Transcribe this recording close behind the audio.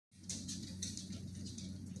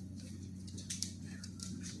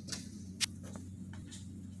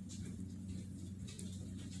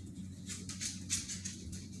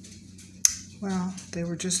Well, they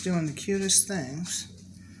were just doing the cutest things,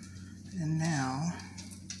 and now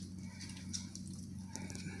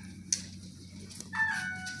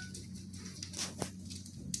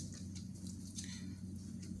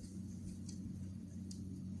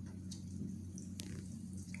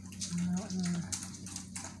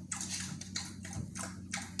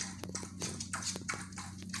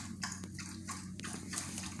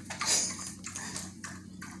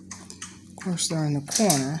of course they're in the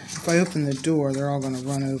corner. If I open the door, they're all going to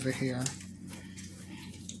run over here.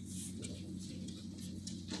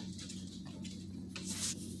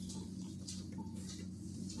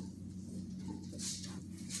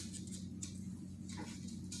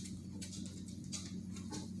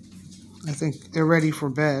 I think they're ready for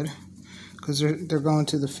bed because they're going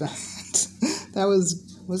to the fence. That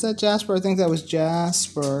was that Jasper? I think that was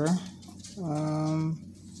Jasper.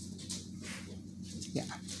 Yeah.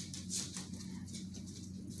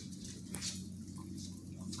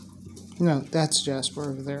 No, that's Jasper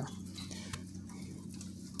over there.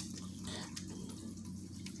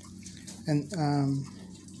 And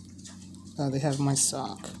oh, they have my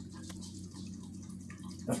sock.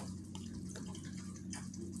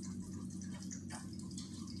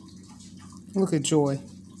 Look at Joy.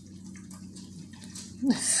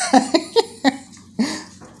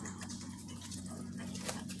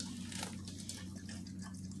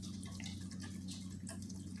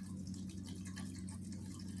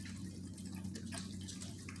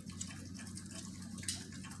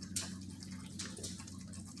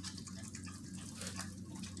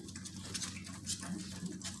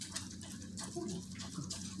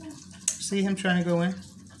 See him trying to go in?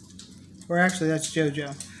 Or actually, that's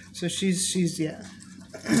JoJo. So she's yeah.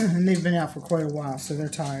 And they've been out for quite a while, so they're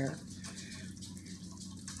tired.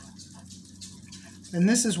 And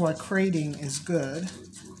this is why crating is good.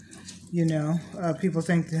 You know, people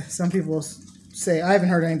think that, some people say, I haven't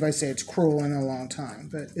heard anybody say it's cruel in a long time,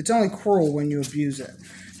 but it's only cruel when you abuse it.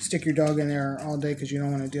 Stick your dog in there all day because you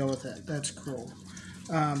don't want to deal with it. That's cruel.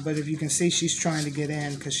 But if you can see, she's trying to get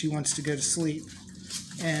in because she wants to go to sleep.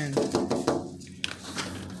 And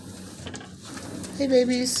hey,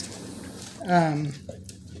 babies. And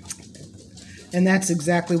that's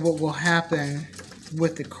exactly what will happen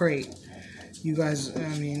with the crate. You guys, I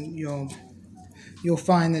mean, you'll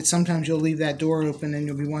find that sometimes you'll leave that door open and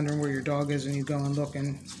you'll be wondering where your dog is, and you go and look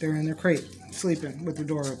and they're in their crate sleeping with the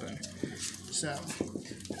door open. So,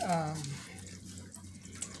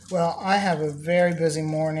 well, I have a very busy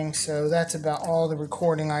morning, so that's about all the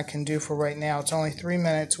recording I can do for right now. It's only 3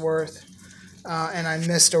 minutes worth, and I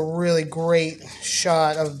missed a really great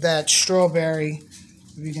shot of that strawberry.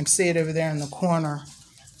 If you can see it over there in the corner,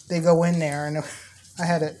 they go in there, and I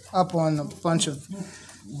had it up on a bunch of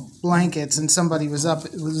blankets, and somebody was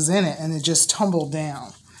in it, and it just tumbled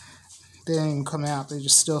down. They didn't even come out. They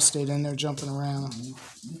just still stayed in there jumping around.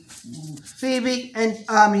 Phoebe, and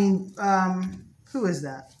who is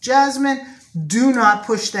that? Jasmine, do not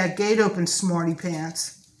push that gate open, smarty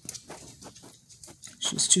pants.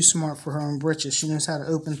 She's too smart for her own britches. She knows how to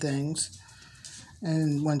open things.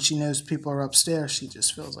 And when she knows people are upstairs, she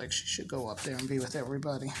just feels like she should go up there and be with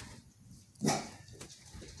everybody.